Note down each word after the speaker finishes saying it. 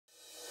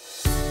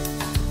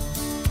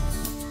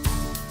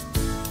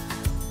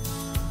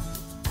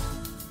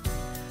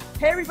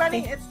Hey everybody,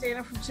 it's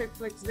Dana from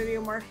ChicFlicks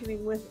Video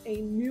Marketing with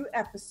a new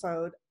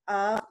episode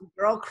of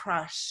Girl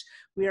Crush.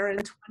 We are in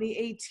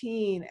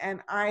 2018 and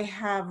I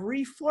have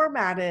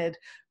reformatted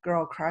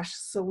Girl Crush.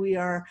 So we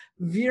are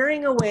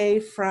veering away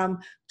from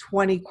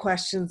 20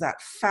 questions, that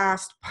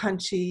fast,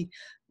 punchy,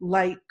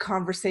 light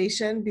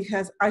conversation,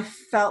 because I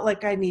felt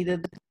like I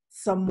needed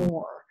some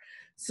more.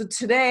 So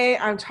today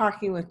I'm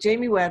talking with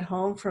Jaime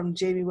Wedholm from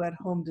Jaime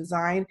Wedholm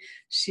Design.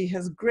 She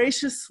has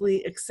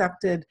graciously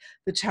accepted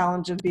the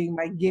challenge of being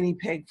my guinea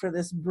pig for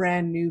this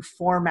brand new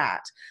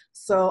format.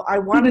 So I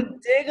want to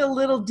dig a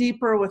little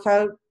deeper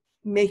without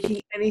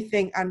making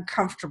anything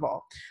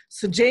uncomfortable.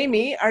 So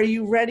Jaime, are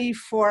you ready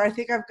for, I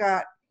think I've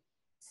got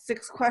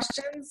 7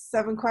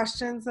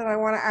 questions that I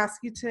want to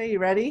ask you today. You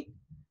ready?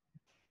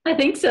 I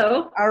think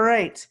so. All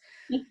right.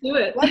 Let's do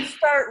it. Let's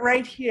start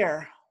right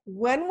here.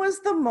 When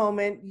was the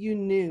moment you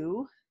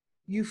knew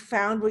you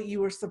found what you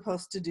were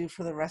supposed to do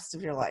for the rest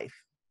of your life?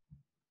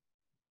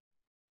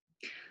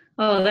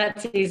 Oh,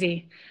 that's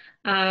easy.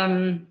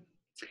 I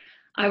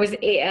was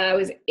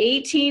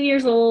 18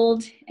 years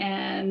old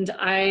and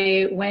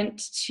I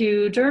went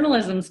to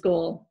journalism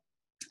school.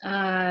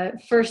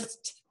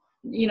 First,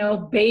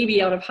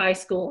 baby out of high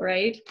school,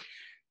 right?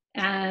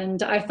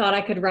 And I thought I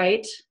could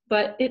write,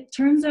 but it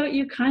turns out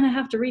you kind of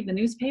have to read the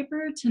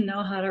newspaper to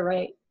know how to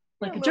write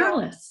like a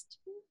journalist.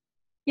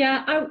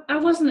 Yeah, I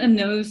wasn't a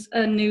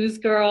news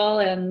girl,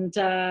 and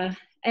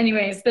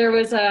anyways, there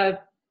was a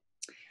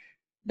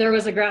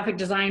graphic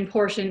design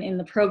portion in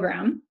the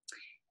program,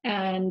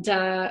 and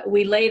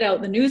we laid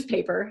out the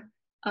newspaper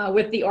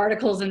with the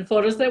articles and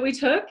photos that we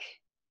took,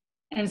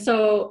 and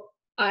so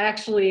I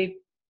actually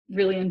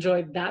really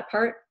enjoyed that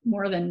part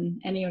more than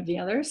any of the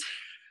others.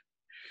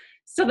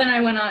 So then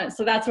I went on.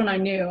 So that's when I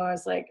knew. I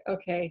was like,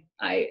 okay,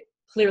 I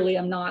clearly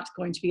am not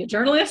going to be a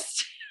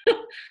journalist.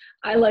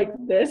 I like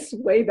this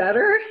way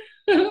better.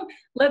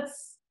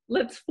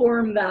 Let's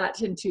form that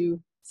into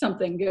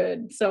something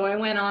good. So I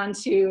went on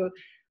to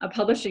a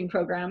publishing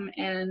program,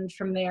 and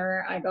from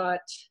there I got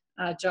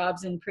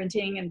jobs in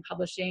printing and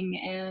publishing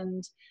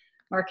and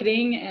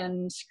marketing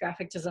and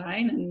graphic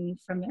design, and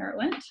from there it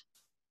went.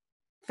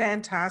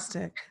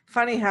 Fantastic.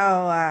 Funny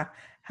how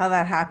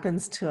that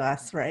happens to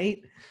us,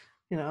 right?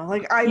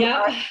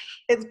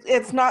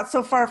 It's not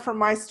so far from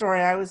my story.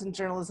 I was in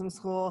journalism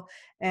school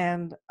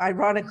and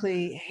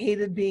ironically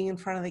hated being in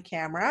front of the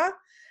camera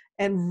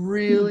and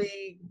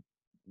really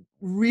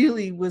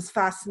was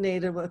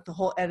fascinated with the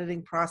whole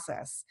editing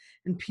process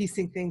and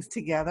piecing things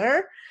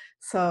together.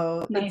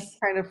 So nice. It's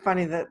kind of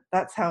funny that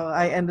that's how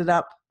I ended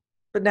up,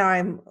 but now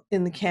I'm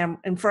in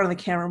front of the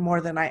camera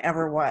more than I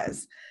ever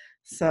was.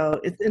 So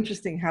it's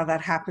interesting how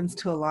that happens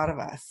to a lot of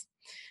us.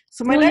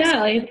 So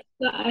I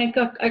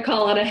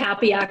call it a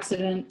happy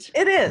accident.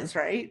 It is,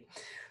 right?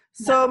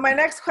 So my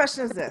next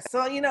question is this.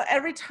 So,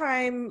 every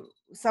time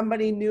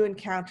somebody new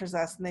encounters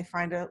us and they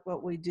find out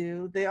what we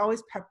do, they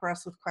always pepper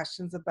us with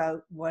questions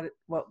about what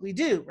we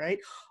do, right?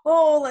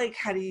 Oh, like,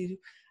 how do you,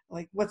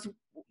 like, what's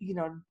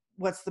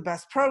the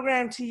best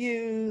program to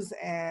use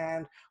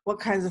and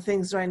what kinds of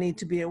things do I need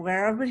to be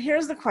aware of? But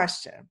here's the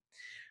question.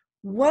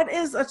 What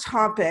is a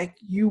topic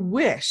you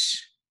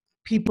wish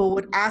people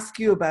would ask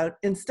you about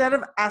instead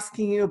of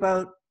asking you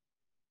about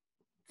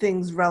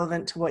things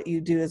relevant to what you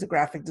do as a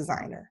graphic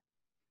designer?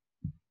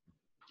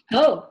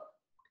 Oh,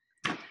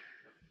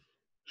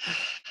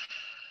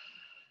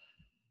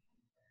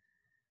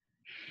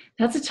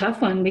 that's a tough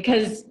one,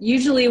 because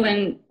usually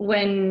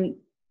when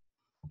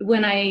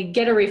I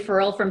get a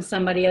referral from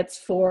somebody, it's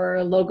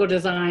for logo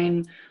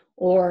design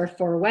or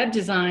for web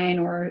design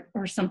or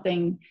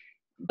something,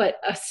 but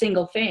a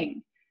single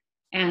thing.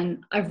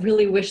 And I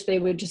really wish they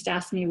would just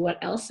ask me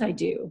what else I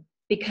do,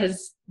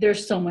 because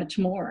there's so much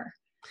more,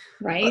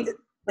 right?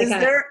 Is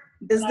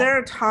there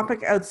a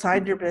topic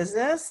outside your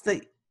business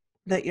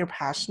that you're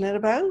passionate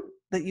about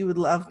that you would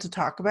love to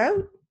talk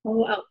about?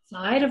 Oh,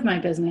 outside of my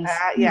business.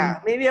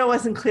 Yeah, maybe I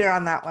wasn't clear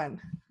on that one.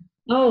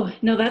 Oh,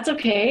 no, that's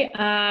okay.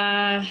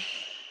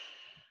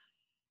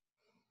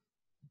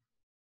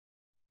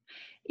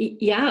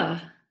 Yeah,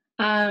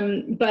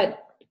 but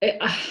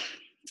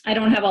I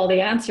don't have all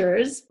the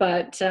answers,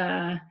 but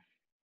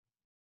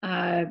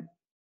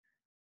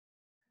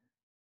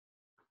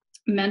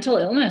mental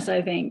illness,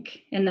 I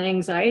think, and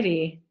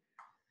anxiety.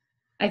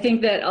 I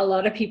think that a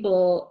lot of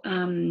people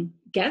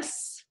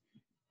guess.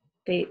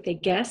 They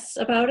guess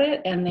about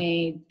it, and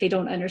they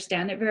don't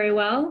understand it very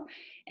well.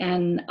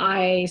 And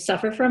I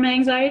suffer from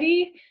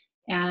anxiety,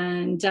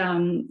 and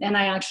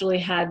I actually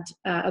had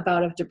a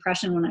bout of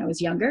depression when I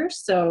was younger.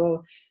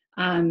 So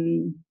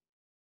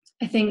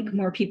I think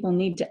more people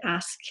need to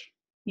ask,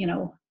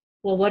 well,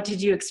 what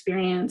did you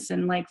experience?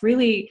 And like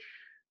really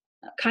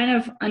kind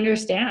of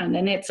understand.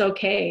 And it's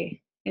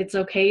okay. It's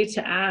okay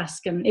to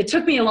ask. And it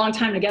took me a long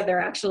time to get there,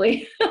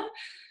 actually,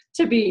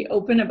 to be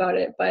open about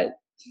it. But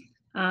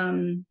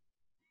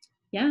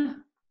yeah.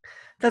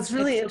 That's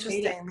really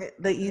interesting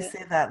that you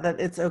say that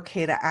it's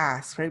okay to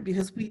ask, right?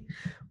 Because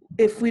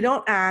if we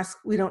don't ask,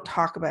 we don't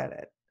talk about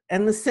it.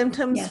 And the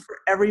symptoms Yeah. for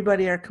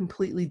everybody are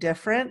completely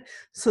different.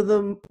 So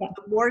the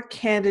more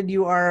candid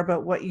you are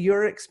about what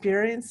you're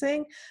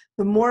experiencing,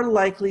 the more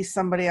likely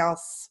somebody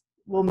else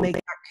will make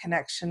that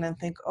connection and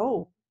think,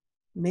 oh,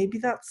 maybe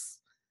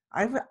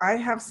I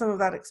have some of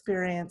that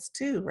experience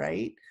too,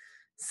 right?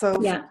 So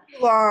for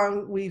too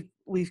long,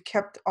 we've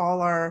kept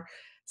all our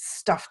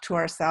stuff to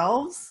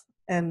ourselves,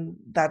 and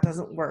that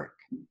doesn't work.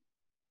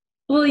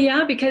 Well,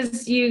 yeah,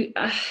 because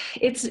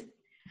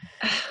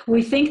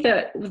we think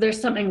that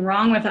there's something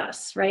wrong with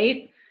us,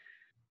 right?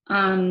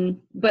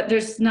 But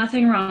there's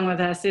nothing wrong with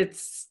us.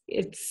 It's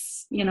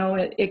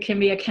it can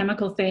be a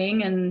chemical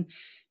thing, and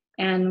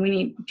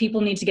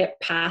people need to get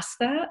past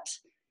that.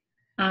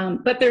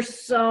 But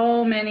there's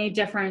so many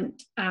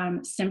different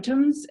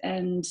symptoms,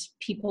 and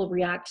people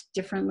react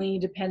differently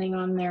depending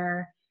on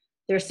their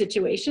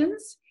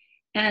situations.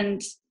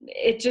 And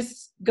it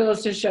just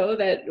goes to show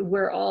that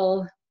we're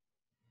all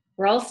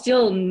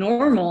still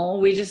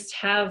normal. We just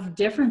have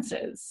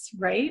differences,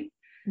 right?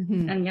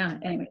 Mm-hmm. And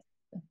anyway,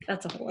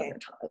 that's a whole other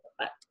topic.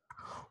 But.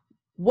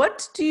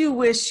 What do you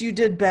wish you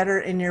did better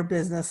in your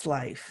business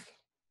life?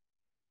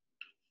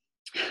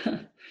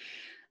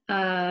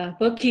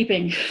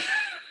 Bookkeeping.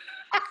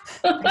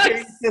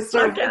 I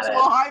suck at it.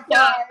 High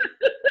five.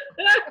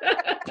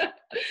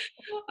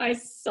 I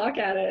suck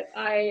at it.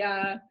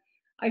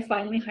 I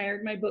finally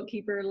hired my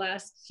bookkeeper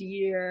last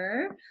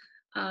year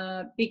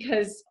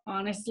because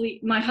honestly,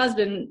 my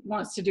husband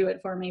wants to do it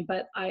for me,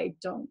 but I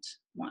don't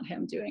want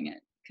him doing it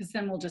because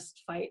then we'll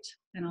just fight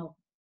and he'll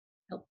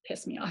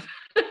piss me off.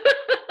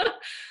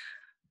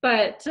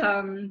 But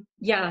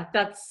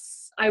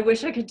I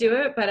wish I could do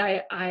it, but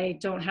I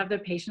don't have the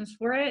patience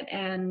for it,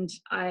 and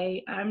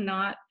I'm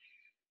not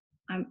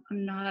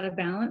a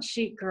balance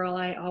sheet girl.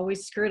 I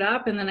always screw it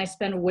up, and then I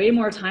spend way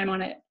more time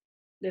on it.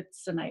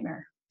 It's a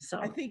nightmare. So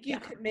I think you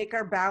could make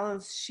our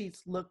balance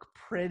sheets look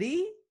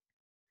pretty.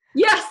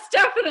 Yes,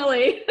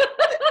 definitely.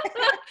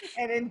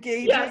 And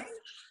engaging, yes.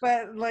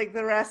 But like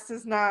the rest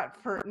is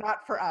not for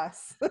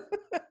us.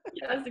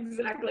 Yes,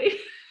 exactly.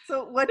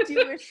 So what do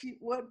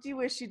you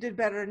wish you did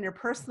better in your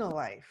personal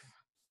life?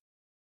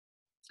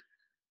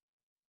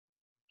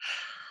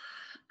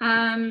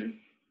 I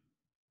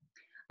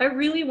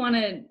really want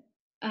to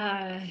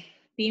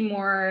be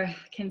more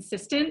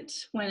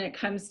consistent when it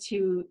comes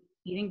to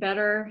eating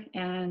better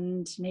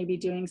and maybe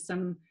doing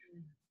some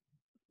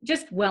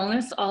just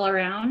wellness all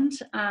around.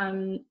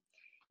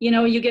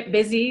 You get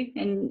busy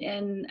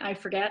and I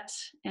forget,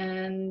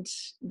 and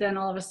then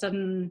all of a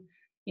sudden,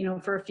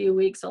 for a few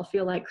weeks I'll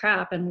feel like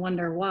crap and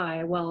wonder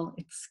why. Well,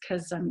 it's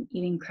because I'm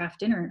eating Kraft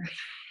dinner.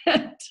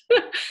 And,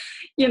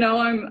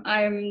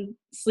 I'm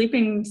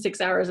sleeping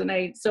 6 hours a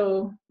night.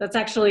 So that's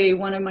actually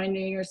one of my New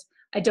Year's.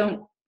 I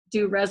don't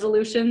do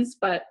resolutions,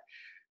 but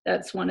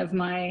that's one of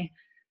my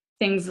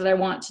things that I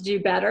want to do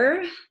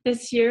better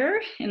this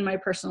year in my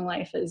personal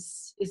life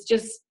is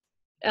just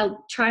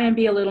I'll try and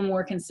be a little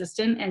more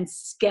consistent and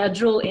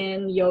schedule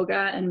in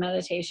yoga and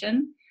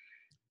meditation.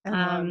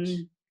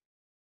 And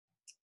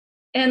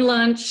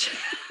lunch.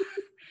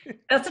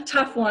 That's a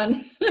tough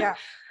one. Yeah,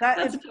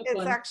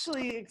 it's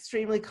actually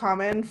extremely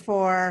common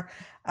for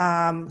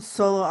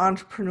solo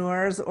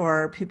entrepreneurs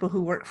or people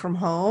who work from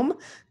home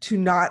to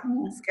not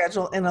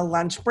schedule in a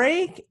lunch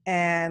break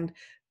and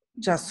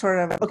just sort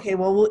of, okay,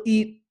 well, we'll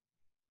eat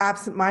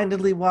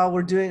absentmindedly while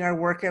we're doing our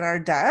work at our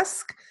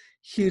desk.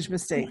 Huge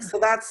mistake. Yeah. So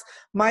that's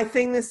my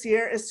thing this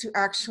year, is to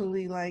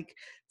actually like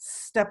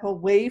step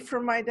away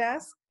from my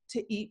desk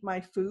to eat my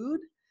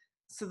food,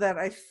 so that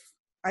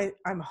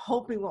I'm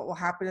hoping what will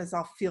happen is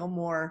I'll feel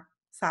more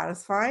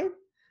satisfied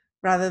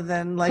rather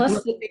than like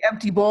look at the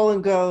empty bowl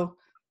and go,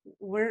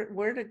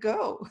 where to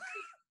go?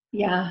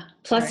 Yeah.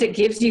 Plus right. It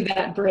gives you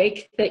that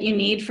break that you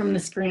need from the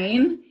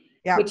screen,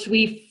 which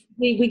we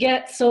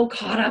get so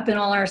caught up in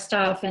all our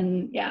stuff,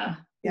 and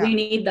we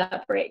need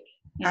that break.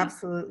 Yeah.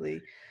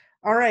 Absolutely.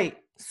 All right.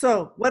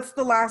 So what's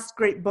the last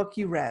great book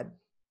you read?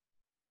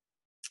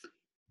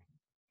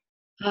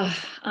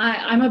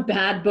 I'm a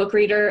bad book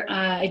reader.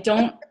 I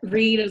don't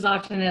read as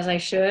often as I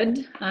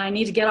should. I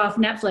need to get off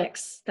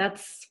Netflix.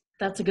 That's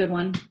a good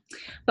one.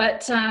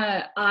 But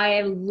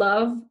I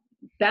love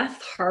Beth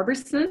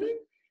Harbison.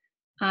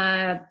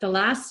 The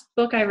last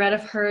book I read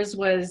of hers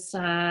was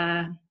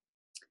The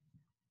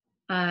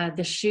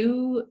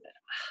Shoe.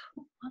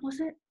 What was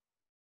it?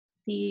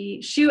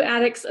 The Shoe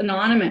Addicts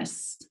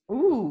Anonymous.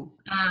 Ooh.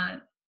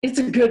 It's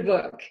a good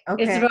book.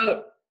 Okay. It's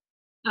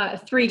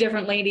about 3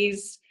 different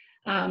ladies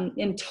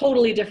in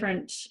totally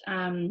different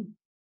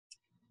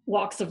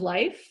walks of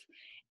life,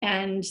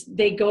 and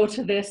they go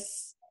to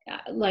this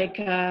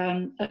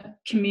a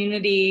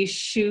community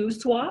shoe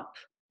swap,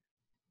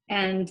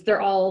 and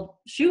they're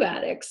all shoe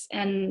addicts,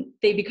 and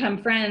they become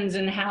friends,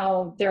 and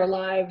how their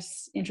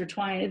lives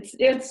intertwine.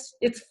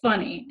 It's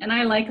funny, and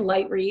I like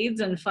light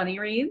reads and funny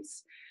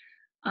reads.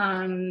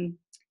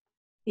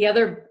 The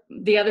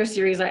other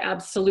series I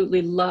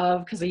absolutely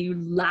love, because you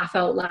laugh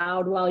out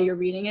loud while you're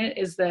reading it,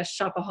 is the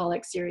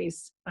Shopaholic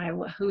series by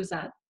who's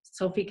that?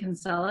 Sophie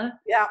Kinsella.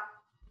 Yeah.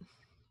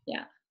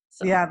 Yeah.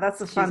 So Yeah, that's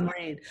a she's fun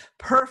read.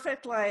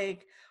 Perfect,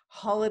 like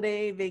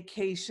holiday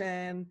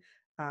vacation,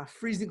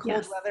 freezing cold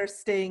yes, weather,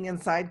 staying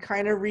inside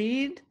kind of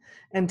read,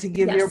 and to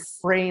give your yes,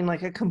 brain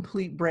like a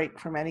complete break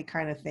from any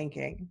kind of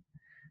thinking.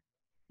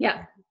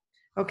 yeah,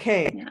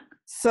 Okay, yeah.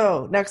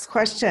 so next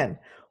question.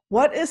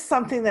 What is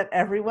something that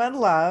everyone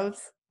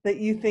loves that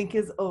you think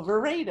is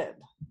overrated?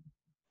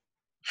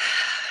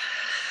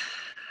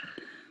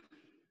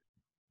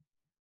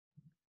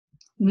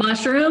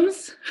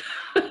 Mushrooms.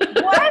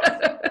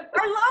 What?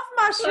 I love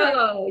mushrooms.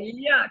 Oh,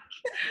 yuck.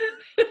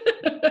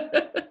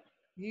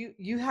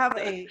 You have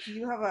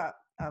you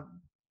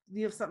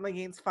have something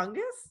against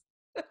fungus?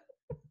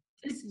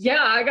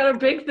 Yeah, I got a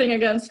big thing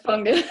against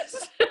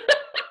fungus.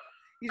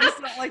 You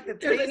just don't like the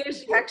There's an taste, the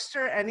issue.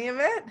 texture, any of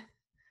it?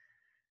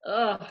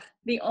 Ugh,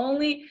 the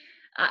only,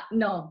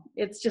 no,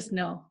 it's just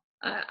no.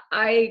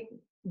 I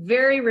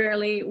very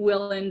rarely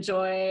will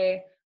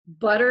enjoy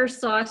butter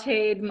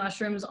sauteed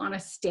mushrooms on a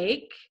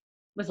steak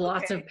with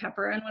lots Okay. of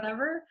pepper and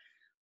whatever.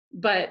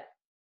 But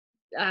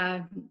uh,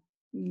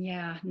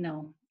 yeah,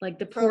 no, like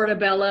the So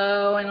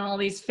portobello and all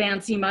these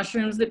fancy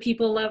mushrooms that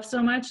people love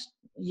so much.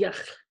 Yuck,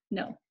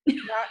 no.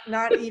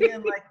 not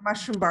even like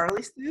mushroom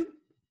barley soup?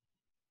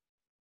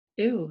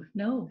 Ew,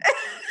 no.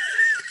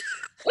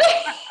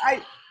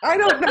 I I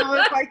don't know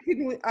if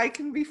I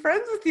can be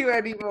friends with you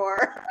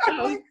anymore.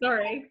 Oh,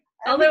 sorry. I mean,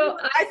 Although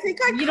I think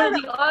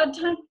the odd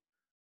time.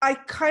 I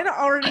kind of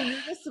already knew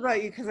this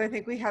about you because I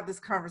think we had this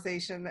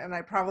conversation and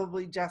I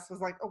probably just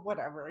was like, oh,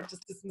 whatever, I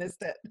just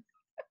dismissed it.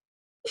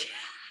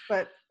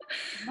 But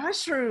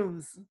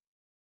mushrooms.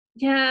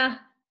 Yeah.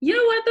 You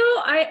know what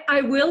though?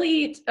 I will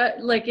eat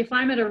like if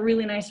I'm at a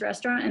really nice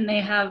restaurant and they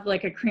have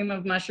like a cream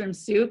of mushroom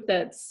soup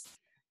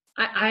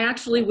I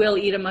actually will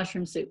eat a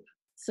mushroom soup.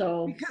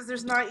 So Because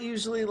there's not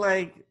usually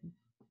like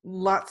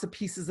lots of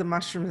pieces of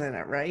mushrooms in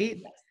it, right?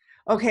 yes.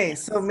 Okay,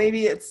 Yes. so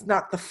maybe it's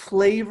not the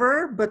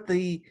flavor, but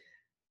the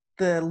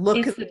look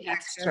It's and the the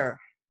texture. texture.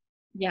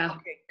 Yeah.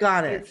 Okay,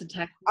 got it. It's the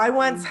texture. I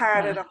once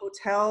had Yeah. at a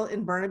hotel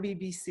in Burnaby,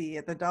 BC,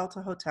 at the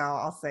Delta Hotel,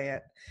 I'll say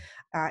it.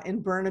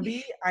 In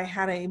Burnaby, I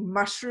had a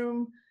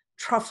mushroom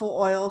truffle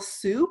oil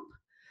soup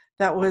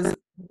that was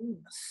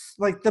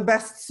like the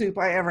best soup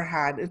I ever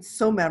had. It's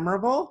so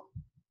memorable.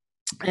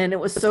 And it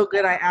was so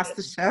good. I asked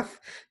the chef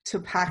to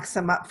pack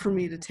some up for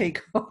me to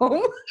take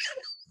home.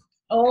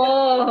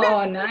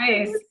 Oh, It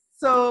nice. was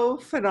so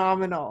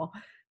phenomenal.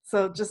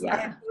 So it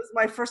Yeah. was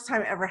my first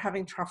time ever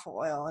having truffle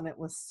oil, and it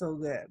was so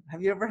good.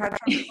 Have you ever had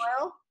truffle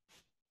oil?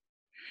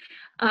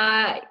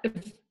 Uh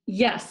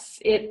yes,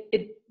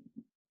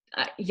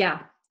 yeah,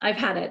 I've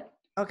had it.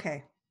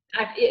 Okay.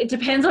 It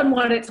depends on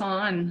what it's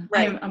on.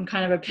 Right. I'm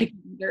kind of a picky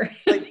eater.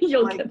 Like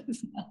You'll like get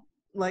this now.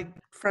 like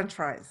French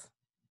fries.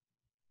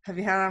 Have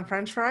you had it on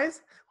French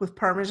fries with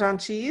Parmesan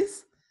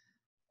cheese?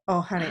 Oh,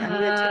 honey, I'm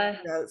going to take Uh,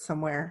 you out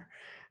somewhere.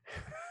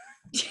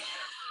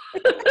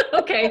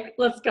 okay,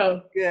 let's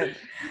go. Good.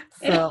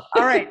 So,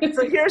 all right.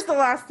 So here's the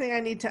last thing I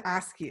need to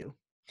ask you.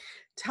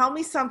 Tell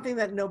me something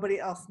that nobody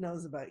else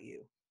knows about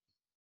you.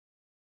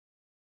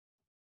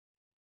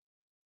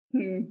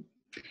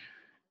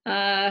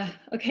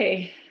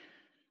 Okay.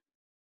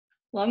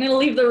 Well, I'm going to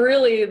leave the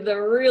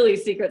really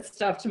secret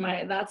stuff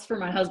that's for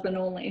my husband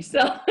only. So,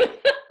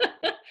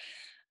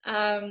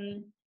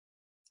 um,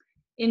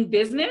 in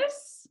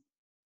business,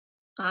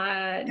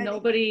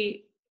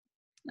 nobody,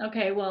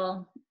 okay,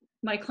 well,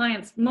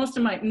 most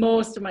of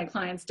my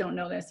clients don't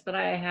know this, but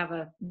I have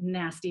a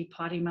nasty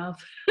potty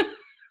mouth.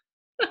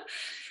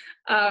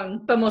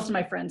 But most of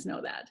my friends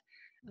know that.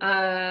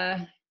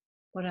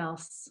 What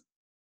else?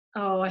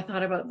 Oh, I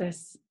thought about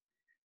this.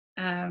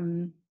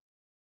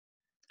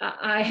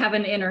 I have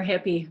an inner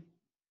hippie.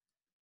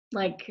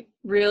 Like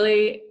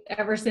really,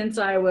 ever since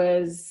I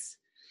was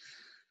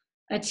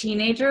a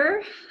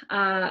teenager,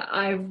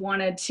 I've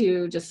wanted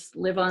to just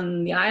live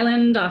on the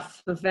island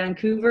off of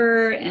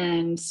Vancouver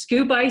and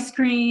scoop ice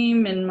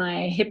cream in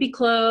my hippie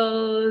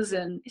clothes,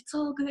 and it's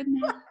all good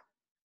now.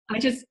 I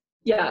just,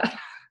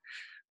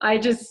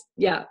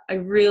 yeah, I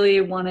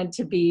really wanted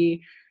to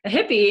be a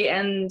hippie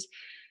and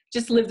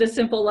just lived a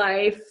simple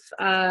life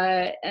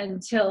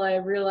until I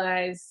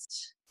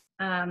realized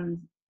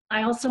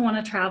I also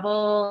want to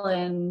travel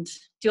and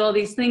do all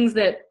these things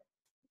that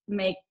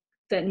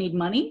need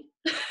money.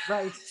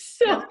 Right.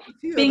 Yeah, So there's a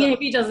few of being a those.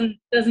 hippie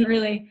doesn't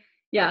really,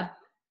 yeah.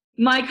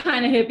 My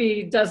kind of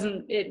hippie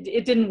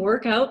it didn't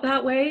work out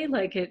that way.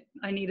 Like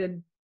I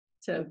needed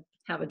to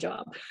have a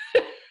job,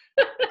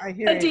 I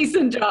hear a you.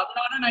 decent job,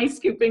 not an ice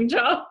scooping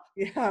job.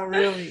 Yeah,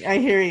 really. I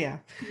hear you.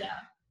 Yeah.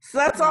 So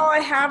that's Yeah. all I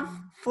have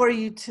for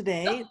you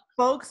today.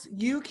 Folks,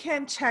 you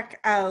can check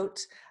out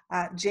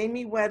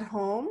Jaime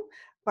Wedholm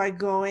by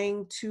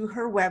going to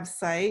her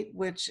website,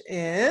 which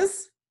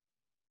is,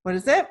 what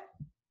is it?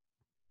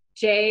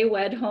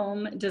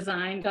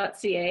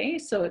 jwedholmdesign.ca.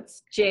 So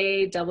it's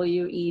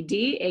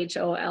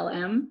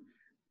JWEDHOLM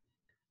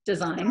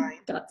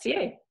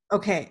design.ca.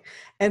 Okay.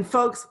 And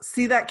folks,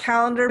 see that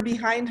calendar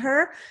behind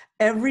her?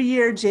 Every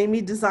year,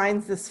 Jaime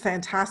designs this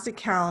fantastic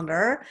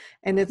calendar,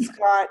 and it's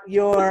got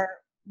your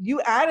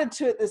you added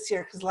to it this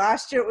year, because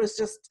last year it was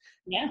just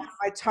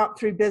my top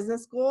 3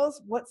 business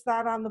goals. What's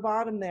that on the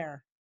bottom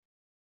there?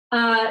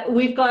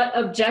 We've got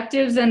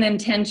objectives and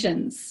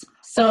intentions.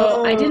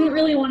 So I didn't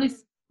really want to,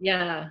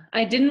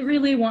 I didn't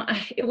really want,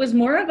 it was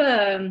more of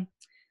a,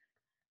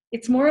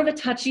 it's more of a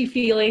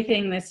touchy-feely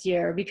thing this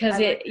year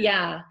because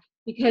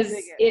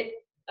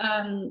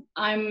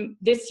I'm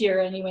this year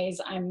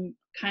anyways, I'm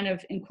kind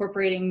of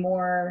incorporating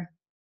more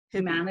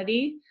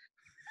humanity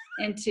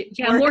into,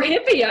 more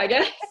hippie, I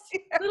guess.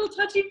 Little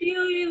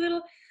touchy-feely,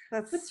 little,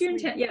 what's your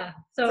intent? Yeah.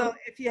 So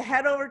if you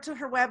head over to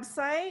her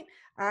website,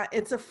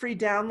 it's a free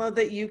download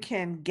that you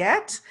can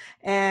get.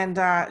 And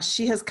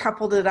she has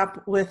coupled it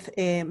up with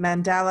a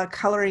mandala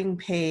coloring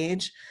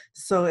page.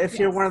 So if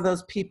you're one of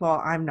those people,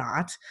 I'm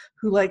not,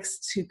 who likes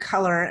to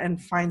color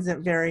and finds it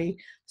very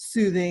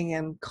soothing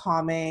and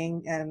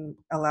calming and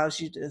allows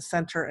you to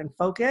center and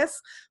focus,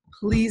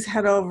 please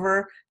head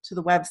over to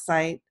the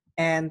website.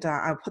 And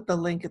I'll put the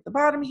link at the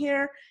bottom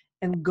here,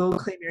 and go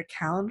claim your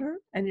calendar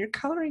and your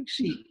coloring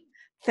sheet.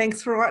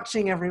 Thanks for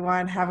watching,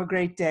 everyone. Have a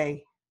great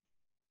day.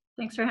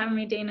 Thanks for having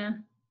me,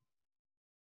 Dana.